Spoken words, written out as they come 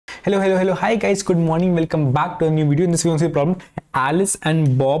Hello. Hi guys, good morning. Welcome back to a new video. In this video, the problem Alice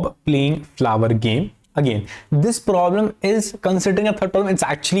and Bob playing flower game. Again, this problem is considering a third problem. It's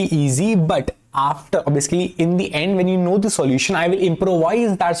actually easy, but after basically in the end, when you know the solution, I will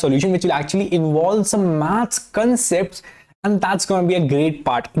improvise that solution, which will actually involve some maths concepts. And that's going to be a great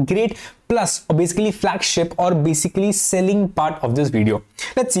part, great plus, or basically flagship or basically selling part of this video.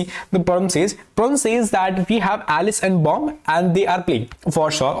 Let's see. The problem says that we have Alice and Bob and they are playing. For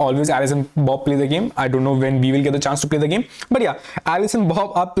sure, always Alice and Bob play the game. I don't know when we will get the chance to play the game, but yeah, Alice and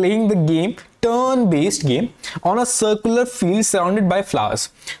Bob are playing the game, turn-based game on a circular field surrounded by flowers.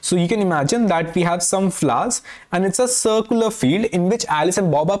 So you can imagine that we have some flowers and it's a circular field in which Alice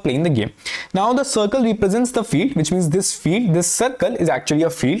and Bob are playing the game. Now the circle represents the field, which means this circle is actually a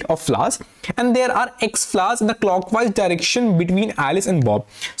field of flowers, and there are X flowers in the clockwise direction between Alice and Bob.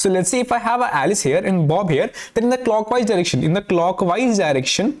 So let's say if I have a Alice here and Bob here, then in the clockwise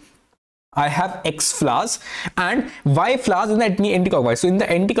direction, I have X flowers and Y flowers in the anti-clockwise. So in the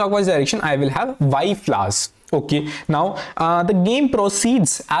anti-clockwise direction, I will have Y flowers. Okay, now the game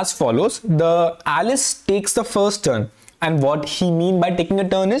proceeds as follows. The Alice takes the first turn. And what he mean by taking a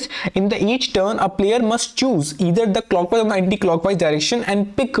turn is, in the each turn, a player must choose either the clockwise or the anti-clockwise direction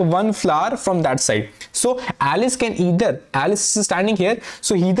and pick one flower from that side. So Alice is standing here,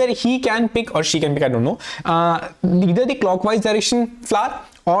 so either he can pick or she can pick, I don't know, either the clockwise direction flower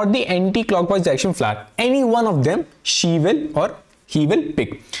or the anti-clockwise direction flower. Any one of them she will or he will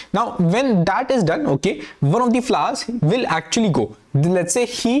pick. Now when that is done, okay, one of the flowers will actually go. Let's say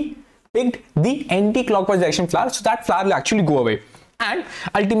he picked the anti-clockwise direction flower, so that flower will actually go away. And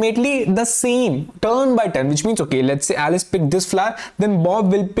ultimately the same turn by turn, which means, okay, let's say Alice picked this flower, then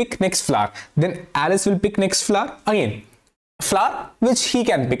Bob will pick next flower, then Alice will pick next flower, again flower which he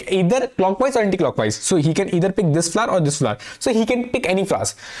can pick either clockwise or anti-clockwise. So he can either pick this flower or this flower, so he can pick any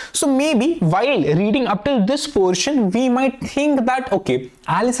flowers. So maybe while reading up till this portion, we might think that, okay,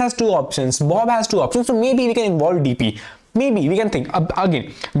 Alice has two options, Bob has two options, so maybe we can involve DP. Maybe we can think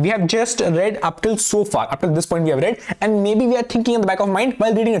again, we have just read up till so far, up till this point we have read, and maybe we are thinking in the back of mind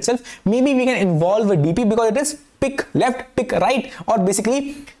while reading itself, maybe we can involve a DP because it is pick left, pick right, or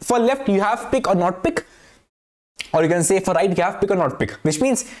basically for left you have pick or not pick, or you can say for right you have pick or not pick, which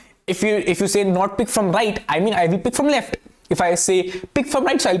means if you say not pick from right, I mean I will pick from left. If I say pick from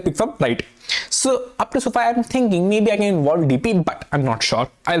right, so I'll pick from right. So up to so far I'm thinking maybe I can involve DP, but I'm not sure.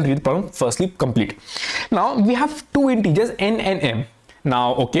 I'll read the problem firstly complete. Now we have two integers n and m.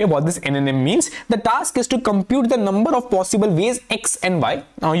 Now, okay, what this n and m means, the task is to compute the number of possible ways x and y.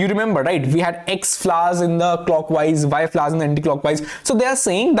 Now you remember, right, we had x flowers in the clockwise, y flowers in the anti-clockwise. So they are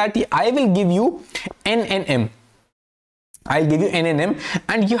saying that I will give you n and m. I'll give you n and m,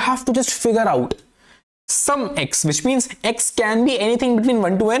 and you have to just figure out some x, which means x can be anything between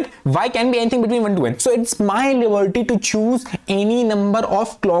 1 to n, y can be anything between 1 to n. So it's my liberty to choose any number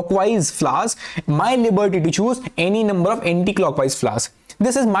of clockwise flowers, my liberty to choose any number of anti-clockwise flowers.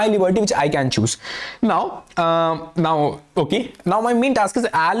 This is my liberty which I can choose. Now my main task is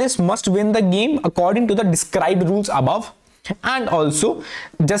Alice must win the game according to the described rules above. And also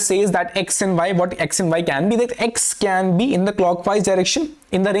just says that x and y, what x and y can be, that x can be in the clockwise direction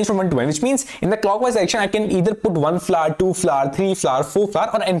in the range from 1 to n, which means in the clockwise direction I can either put 1 flower, 2 flower, 3 flower, 4 flower,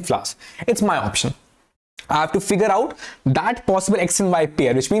 or n flowers. It's my option. I have to figure out that possible x and y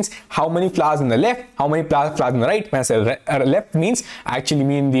pair, which means how many flowers in the left, how many flowers in the right. When I say left means I actually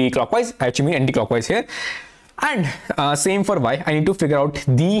mean the clockwise, I actually mean anti-clockwise here. And same for y, I need to figure out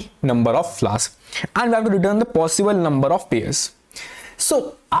the number of flowers, and we have to return the possible number of pairs.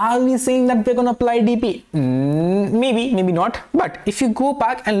 So are we saying that we're going to apply DP? Maybe not. But if you go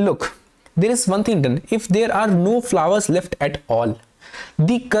back and look, there is one thing done. If there are no flowers left at all,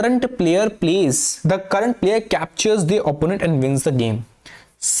 the current player captures the opponent and wins the game.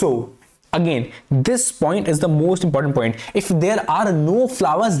 So again, this point is the most important point. If there are no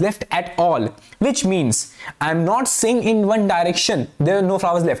flowers left at all, which means I'm not saying in one direction there are no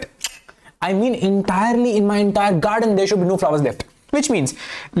flowers left, I mean entirely in my entire garden there should be no flowers left. Which means,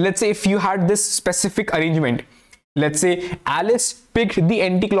 let's say if you had this specific arrangement, let's say Alice picked the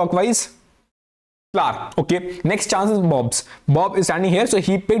anti-clockwise flower, okay, next chance is Bob's. Bob is standing here, so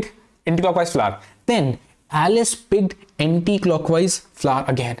he picked anti-clockwise flower, then Alice picked anti-clockwise flower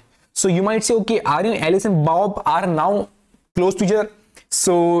again. So you might say, okay, Aryan, Alice and Bob are now close to each other,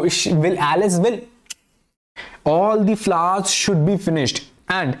 so Alice will all the flowers should be finished,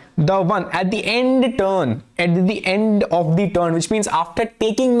 and the one at the end of the turn, which means after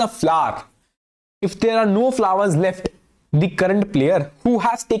taking the flower, if there are no flowers left, the current player who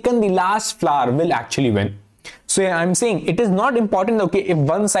has taken the last flower will actually win. So yeah, I'm saying it is not important, okay, if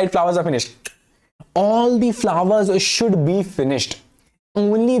one side flowers are finished. All the flowers should be finished.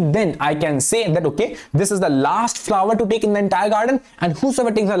 Only then I can say that, okay, this is the last flower to take in the entire garden, and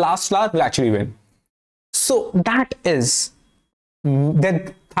whosoever takes the last flower will actually win. So that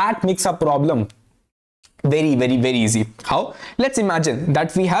makes a problem very, very, very easy. How? Let's imagine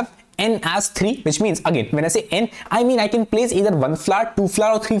that we have n as 3, which means, again, when I say n, I mean I can place either 1 flower, 2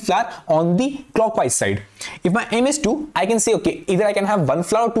 flower, or 3 flower on the clockwise side. If my m is 2, I can say, okay, either I can have 1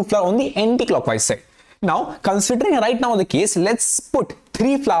 flower, 2 flower on the anti-clockwise side. Now, considering right now the case, let's put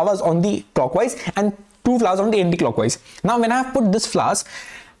 3 flowers on the clockwise and 2 flowers on the anti-clockwise. Now, when I have put this flowers,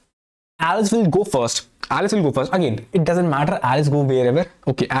 Alice will go first. Alice will go first. Again, it doesn't matter. Alice go wherever.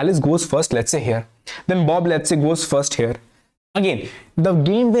 Okay, Alice goes first, let's say here. Then Bob, let's say, goes first here. Again, the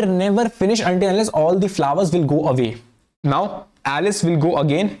game will never finish until unless all the flowers will go away. Now, Alice will go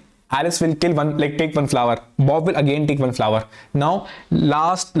again. Alice will kill one, like take 1 flower. Bob will again take 1 flower. Now,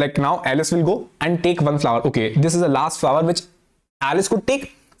 now Alice will go and take 1 flower. Okay, this is the last flower which Alice could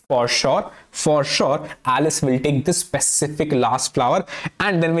take. For sure, Alice will take this specific last flower,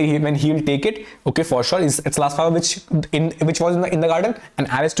 and then when he will take it, okay, for sure, it's last flower which was in the garden, and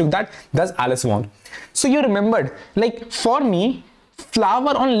Alice took that. Thus, Alice won. So you remembered, like for me,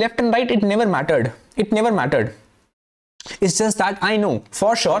 flower on left and right, it never mattered. It never mattered. It's just that I know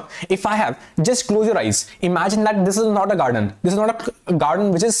for sure, if I have, just close your eyes, imagine that this is not a garden. This is not a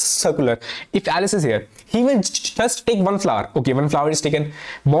garden which is circular. If Alice is here, he will just take 1 flower. Okay, 1 flower is taken.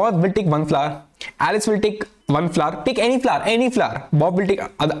 Bob will take 1 flower. Alice will take 1 flower. Take any flower. Bob will take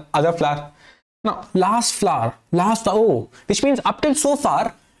other flower. Now, last flower, oh, which means up till so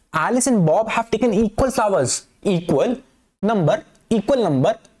far, Alice and Bob have taken equal flowers. Equal number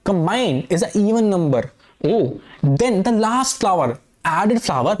combined is an even number. Oh, then the last flower, added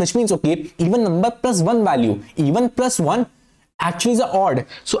flower, which means, okay, even number plus 1 value, even plus 1 actually is an odd.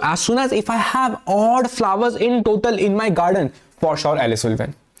 So as soon as if I have odd flowers in total in my garden, for sure Alice will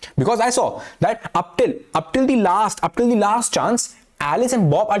win. Because I saw that up till the last chance, Alice and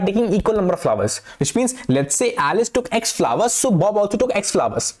Bob are taking equal number of flowers, which means, let's say Alice took X flowers, so Bob also took X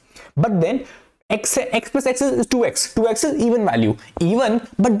flowers. But then x plus x is 2x. 2x is even value. Even,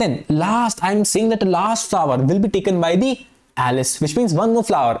 but then last, I'm saying that the last flower will be taken by the Alice, which means 1 more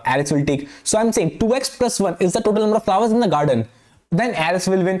flower Alice will take. So I'm saying 2x plus 1 is the total number of flowers in the garden. Then Alice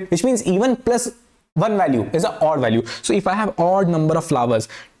will win, which means even plus 1 value is an odd value. So if I have odd number of flowers,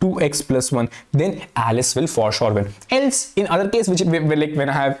 2x plus 1, then Alice will for sure win. Else, in other case, which like when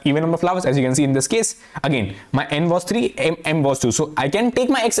I have even number of flowers, as you can see in this case, again, my n was 3, m was 2. So I can take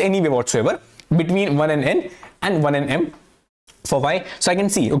my x anyway whatsoever, between 1 and n and 1 and m for y. So I can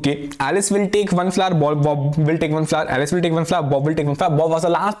see, okay, Alice will take 1 flower, Bob will take 1 flower, Alice will take 1 flower, Bob will take 1 flower. Bob was the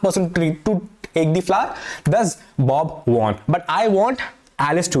last person to take the flower, thus Bob won. But I want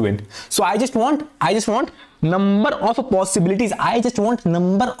Alice to win. So I just want number of possibilities. I just want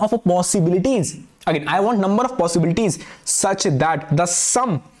number of possibilities. Again, I want number of possibilities such that the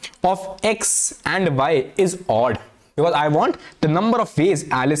sum of x and y is odd. Because I want the number of ways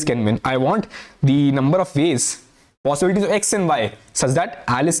Alice can win. I want the number of ways, possibilities of x and y, such that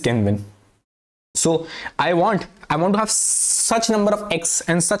Alice can win. So I want to have such number of x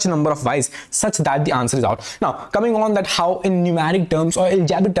and such number of y's such that the answer is odd. Now, coming on that how in numeric terms or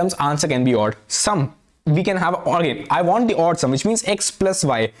algebraic terms answer can be odd. Sum we can have, again, I want the odd sum, which means x plus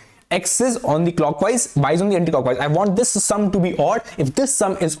y. X is on the clockwise, y is on the anti-clockwise. I want this sum to be odd. If this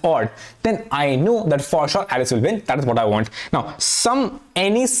sum is odd, then I know that for sure Alice will win. That is what I want. Now,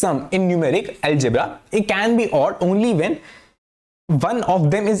 any sum in numeric algebra, it can be odd only when one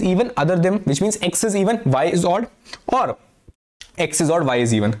of them is even, other them, which means x is even, y is odd, or x is odd, y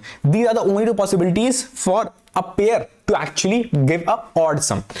is even. These are the only 2 possibilities for a pair to actually give a odd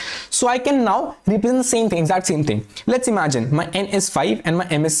sum. So I can now represent the same thing, exact same thing. Let's imagine my n is 5 and my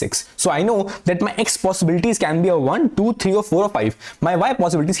m is 6. So I know that my x possibilities can be a 1, 2, 3 or 4 or 5. My y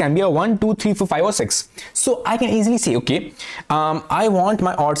possibilities can be a 1, 2, 3, 4, 5 or 6. So I can easily say, okay, I want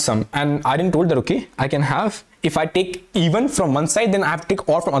my odd sum, and I didn't told that, okay, I can have, if I take even from one side, then I have to take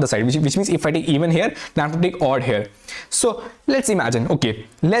odd from other side, which means if I take even here, then I have to take odd here. So let's imagine, okay,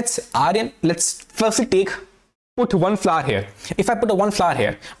 let's firstly put 1 flower here. If I put a 1 flower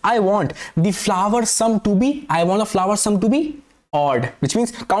here, I want the flower sum to be, odd, which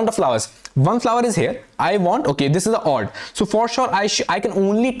means count of flowers. 1 flower is here. I want, okay, this is the odd. So for sure, I can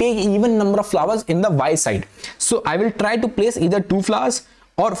only take even number of flowers in the y side. So I will try to place either 2 flowers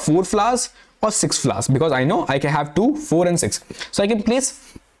or 4 flowers or 6 flowers, because I know I can have 2, 4 and 6. So I can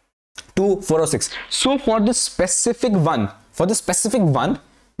place 2, 4 or 6. So for this specific one,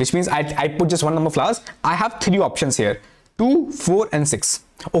 which means I put just one number of flowers. I have three options here, 2, 4 and 6.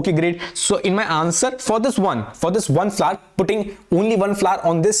 Okay, great. So in my answer for this one flower, putting only one flower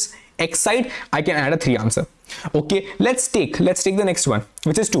on this X side, I can add a 3 answer. Okay, let's take the next one,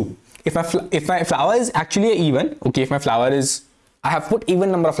 which is 2. If my flower is actually even, okay, if my flower is, I have put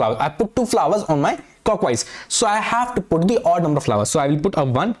even number of flowers, I put 2 flowers on my clockwise, so I have to put the odd number of flowers. So I will put a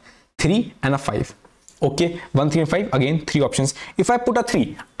 1, 3 and a 5. Okay, 1, 3 and 5, again 3 options. If I put a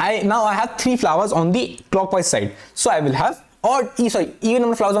 3, now I have 3 flowers on the clockwise side, so I will have even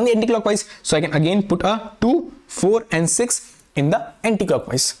number of flowers on the anti-clockwise, so I can again put a 2, 4 and 6 in the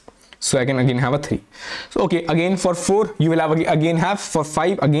anti-clockwise, so I can again have a 3. So okay, again for 4 you will have again have, for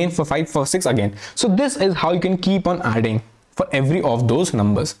 5 again, for 5, for 6 again. So this is how you can keep on adding for every of those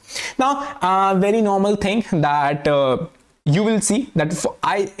numbers. Now very normal thing that you will see that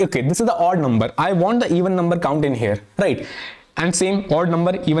okay, this is the odd number, I want the even number count in here, right? And same odd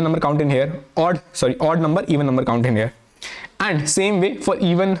number, even number count in here, odd number, even number count in here. And same way for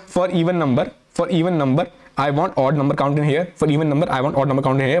even number, I want odd number count in here. For even number, I want odd number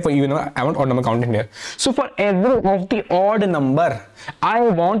count in here. For even number, I want odd number count in here. So for every of the odd number, I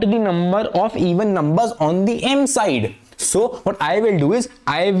want the number of even numbers on the M side. So what I will do is,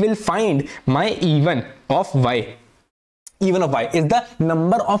 I will find my even of Y. Even of Y is the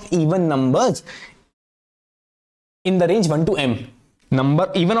number of even numbers in the range 1 to M.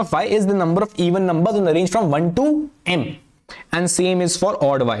 Even of Y is the number of even numbers in the range from 1 to M. And same is for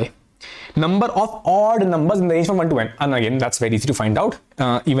odd Y. Number of odd numbers in the range from 1 to M. And again, that's very easy to find out.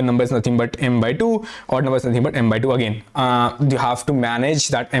 Even number is nothing but M by 2. Odd number is nothing but M by 2 again. You have to manage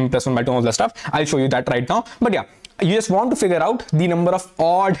that M plus 1 by 2 and all that stuff. I'll show you that right now. But yeah, you just want to figure out the number of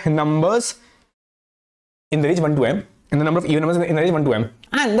odd numbers in the range 1 to M. And the number of even numbers in the range 1 to M.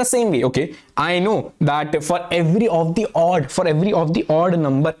 And the same way, okay, I know that for every of the odd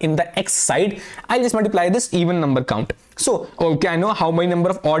number in the X side, I'll just multiply this even number count. So okay, I know how many number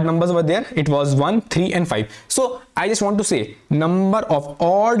of odd numbers were there. It was 1, 3 and 5. So I just want to say number of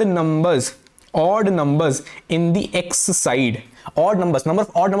odd numbers in the X side, number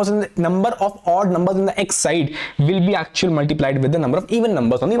of odd numbers in the X side will be actually multiplied with the number of even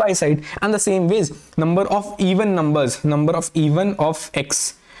numbers on the Y side. And the same ways, number of even of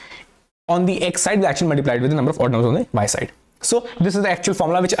X on the X side will actually multiplied with the number of odd numbers on the Y side. So this is the actual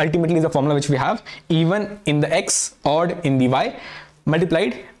formula, which ultimately is the formula which we have: even in the X, odd in the Y,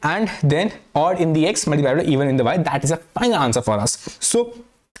 multiplied, and then odd in the X multiplied by even in the Y. That is a final answer for us. So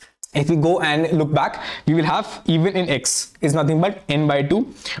if we go and look back, we will have even in X is nothing but N by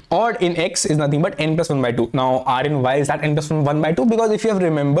 2. Odd in X is nothing but N plus 1 by 2. Now R in Y is that N plus 1 by 2, because if you have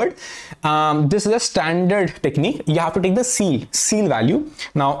remembered, this is a standard technique. You have to take the seal value.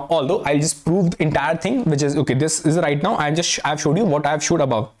 Now, although I'll just prove the entire thing, which is, okay, this is right now, I've showed you what I've showed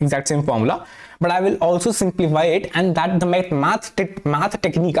above, exact same formula. But I will also simplify it, and that the math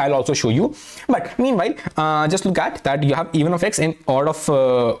technique I'll also show you. But meanwhile, just look at that. You have even of X and odd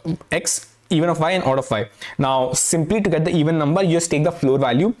of X, even of Y and odd of Y. Now simply to get the even number, you just take the floor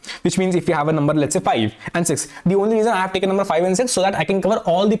value, which means if you have a number, let's say 5 and 6, the only reason I have taken number 5 and 6 so that I can cover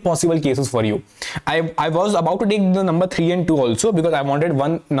all the possible cases for you. I was about to take the number 3 and 2 also, because I wanted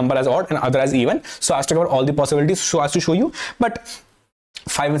one number as odd and other as even, so as to cover all the possibilities so as to show you. But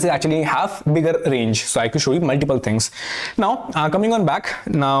 5 and 6 actually have bigger range, so I could show you multiple things. Now coming on back,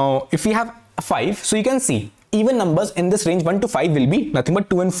 now if we have 5, so you can see even numbers in this range 1 to 5 will be nothing but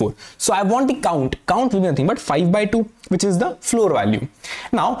 2 and 4. So I want the count will be nothing but 5 by 2, which is the floor value.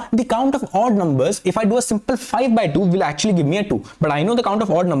 Now the count of odd numbers, if I do a simple 5 by 2, will actually give me a 2, but I know the count of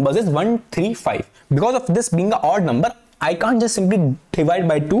odd numbers is 1, 3, 5. Because of this being the odd number, I can't just simply divide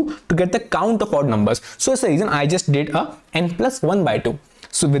by 2 to get the count of odd numbers. So that's the reason I just did a n plus 1 by 2.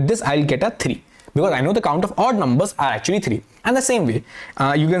 So with this, I'll get a 3, because I know the count of odd numbers are actually 3. And the same way,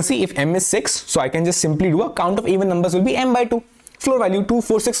 you can see if m is 6, so I can just simply do a count of even numbers will be m by 2. Floor value 2,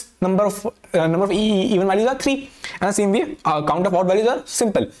 4, 6. Number of even values are 3. And the same way, count of odd values are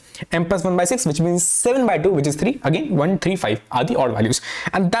simple. M plus 1 by 6, which means 7 by 2, which is 3. Again, 1, 3, 5 are the odd values.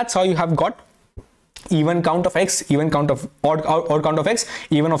 And that's how you have got even count of X, even count of odd count of X,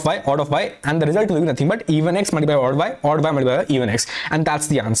 even of Y, odd of Y, and the result will be nothing but even X multiplied by odd Y multiplied by even X, and that's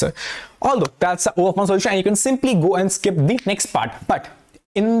the answer. Although that's the overall solution, and you can simply go and skip the next part. But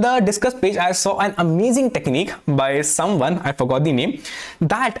in the discuss page, I saw an amazing technique by someone, I forgot the name,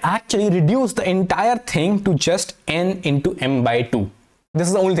 that actually reduced the entire thing to just n into m by 2. This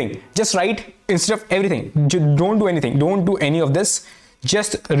is the only thing. Just write instead of everything. Don't do anything. Don't do any of this.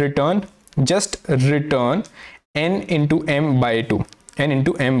 Just return n into m by 2. n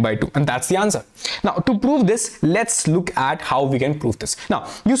into m by 2, and that's the answer. Now to prove this, let's look at how we can prove this. Now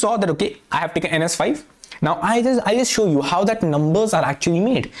you saw that, okay, I have taken n as 5. Now I just show you how that numbers are actually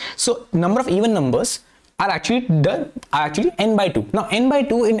made. So number of even numbers are actually n by 2. Now n by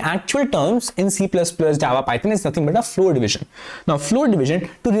 2 in actual terms in C++, Java, Python is nothing but a floor division. Now floor division,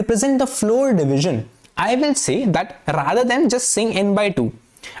 to represent the floor division, I will say that rather than just saying n by 2,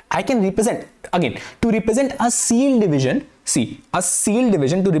 I can represent, again, to represent a sealed division, see, a sealed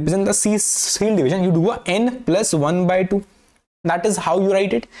division, to represent the sealed division, you do a n plus 1 by 2. That is how you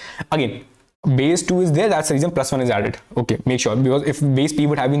write it. Again, base 2 is there, that's the reason plus 1 is added. Okay, make sure, because if base p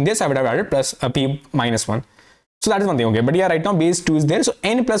would have been this, I would have added plus p minus 1. So that is one thing, okay. But yeah, right now base 2 is there, so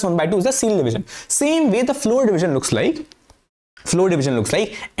n plus 1 by 2 is the sealed division. Same way the floor division looks like. Floor division looks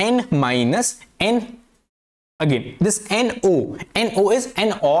like n minus n. Again, this NO is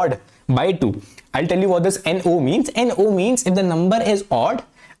n odd by 2. I'll tell you what this NO means. NO means if the number is odd,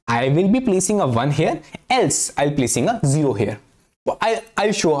 I will be placing a 1 here, else I'll placing a 0 here.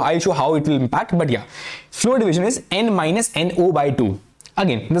 I'll show how it will impact, but yeah, floor division is n minus NO by 2.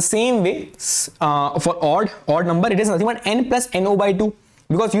 Again, the same way for odd number, it is nothing but n plus NO by 2.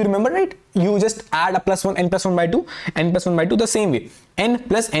 Because you remember, right? You just add a plus 1, n plus 1 by 2, n plus 1 by 2, the same way. N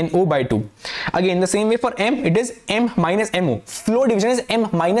plus NO by 2. Again, the same way for M, it is M minus MO. Floor division is M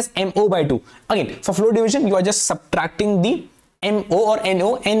minus MO by 2. Again, for floor division, you are just subtracting the MO or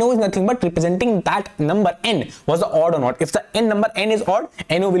NO. NO is nothing but representing that number N was the odd or not. If the number N is odd,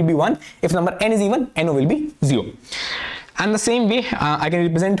 NO will be 1. If number N is even, NO will be 0. And the same way, I can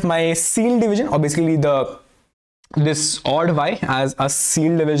represent my sealed division, or basically this odd y as a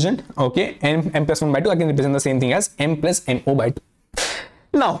sealed division. Okay, m plus 1 by 2, I can represent the same thing as m plus NO by 2.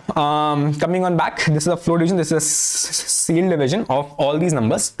 Now coming on back, this is a floor division, this is a sealed division of all these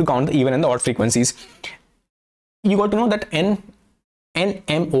numbers to count the even and the odd frequencies. You got to know that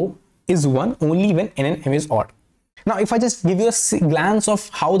NMO is 1 only when n and m is odd. Now if I just give you a glance of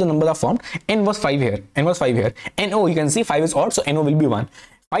how the numbers are formed, n was 5 here, NO, you can see 5 is odd, so NO will be 1.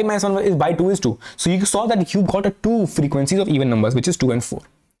 5 minus 1 is by 2 is 2. So you saw that you got a 2 frequencies of even numbers, which is 2 and 4.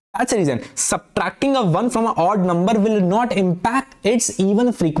 That's the reason subtracting a 1 from an odd number will not impact its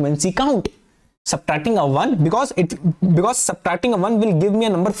even frequency count. Subtracting a 1 because subtracting a 1 will give me a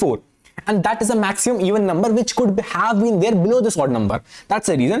number 4. And that is a maximum even number which could have been there below this odd number. That's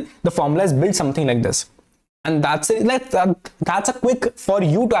the reason the formula is built something like this. And that's it. That's a quick for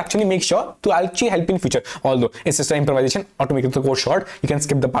you to actually make sure to actually help in future. Although it's just an improvisation, or to make the course short, you can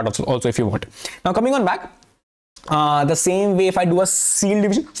skip the part also if you want. Now coming on back, the same way if I do a sealed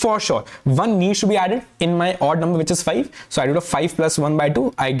division, for sure 1 needs to be added in my odd number, which is 5. So I do a 5 plus 1 by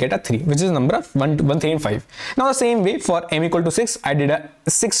 2, I get a 3, which is a number of 1, 3 and 5. Now the same way for m equal to 6, I did a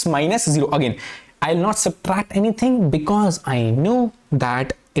 6 minus 0. Again, I'll not subtract anything because I know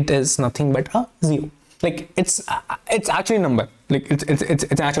that it is nothing but a 0. Like it's actually a number, like it's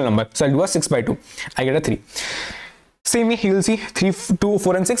an actual number. So I'll do a 6 by 2, I get a 3. Same way you will see 3, 2,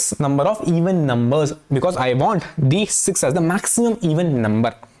 4 and 6 number of even numbers, because I want the 6 as the maximum even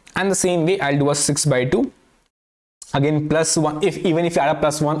number. And the same way I'll do a 6 by 2. Again plus 1, even if you add a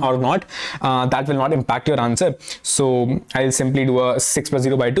plus 1 or not, that will not impact your answer. So I'll simply do a 6 plus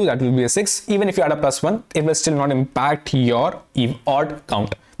 0 by 2, that will be a 6. Even if you add a plus 1, it will still not impact your odd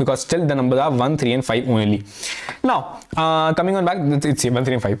count, because still the numbers are 1, 3 and 5 only. Now coming on back, it's 1,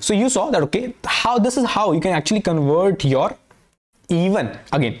 3 and 5. So you saw that, okay, this is how you can actually convert your even.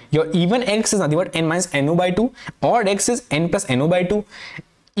 Again, your even x is nothing but n minus NO by 2, odd x is n plus NO by 2,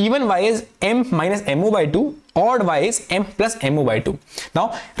 even y is m minus MO by 2, odd y is m plus MO by 2.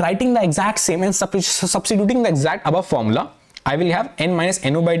 Now writing the exact same and substituting the exact above formula, I will have n minus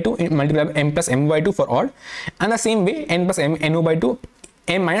NO by 2 multiplied by m plus MO by 2 for odd, and the same way n plus NO by 2,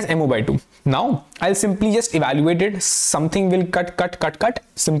 m minus MO by 2. Now I'll simply just evaluate it. Something will cut,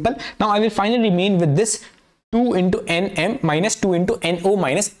 simple. Now I will finally remain with this 2 into nm minus 2 into NO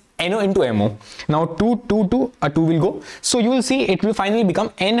minus NO into MO. Now 2 will go. So you will see it will finally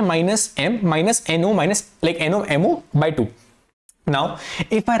become n minus m minus NO minus like NO MO by 2. Now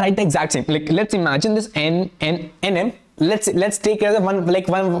if I write the exact same, like let's imagine this nm, let's take it as a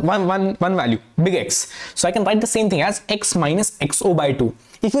one value, big X. So I can write the same thing as x minus XO by 2.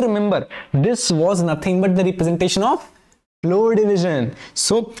 If you remember, this was nothing but the representation of Floor division.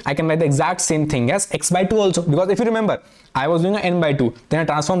 So I can write the exact same thing as x by 2 also, because if you remember, I was doing a n by 2, then I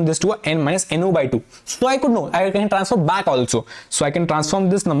transformed this to a n minus no by 2. So I could know I can transform back also. So I can transform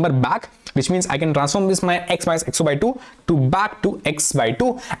this number back, which means I can transform this my x minus xo by 2 to back to x by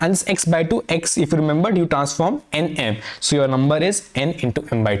 2, and this x by 2, x, if you remember, you transform nm. So your number is n into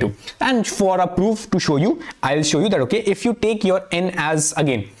m by 2. And for a proof to show you, I'll show you that, okay, if you take your n as,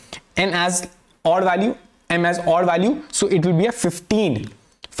 again, n as odd value, m as odd value, so it will be a 15.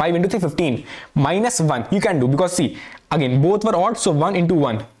 5 into 3, 15 minus 1 you can do, because see, again, both were odd, so 1 into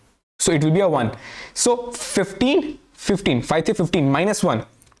 1, so it will be a 1. So 15, 5 3, 15 minus 1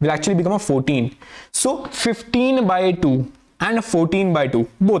 will actually become a 14. So 15 by 2 and 14 by 2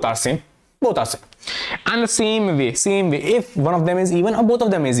 both are same, and the same way, if one of them is even or both of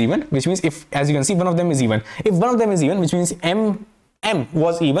them is even, which means if, as you can see, one of them is even, if one of them is even, which means m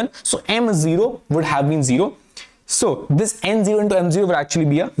was even, so m0 would have been 0. So this n0 into m0 will actually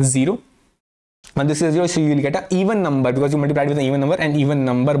be a 0. And this is 0, so you will get an even number because you multiplied with an even number, and even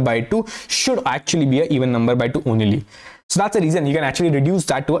number by 2 should actually be an even number by 2 only. So that's the reason you can actually reduce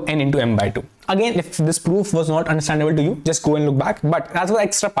that to n into m by 2. Again, if this proof was not understandable to you, just go and look back. But that's the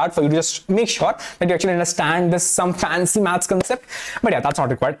extra part for you to just make sure that you actually understand this some fancy maths concept. But yeah, that's not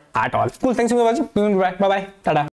required at all. Cool. Thanks for watching. Bye bye. Tada.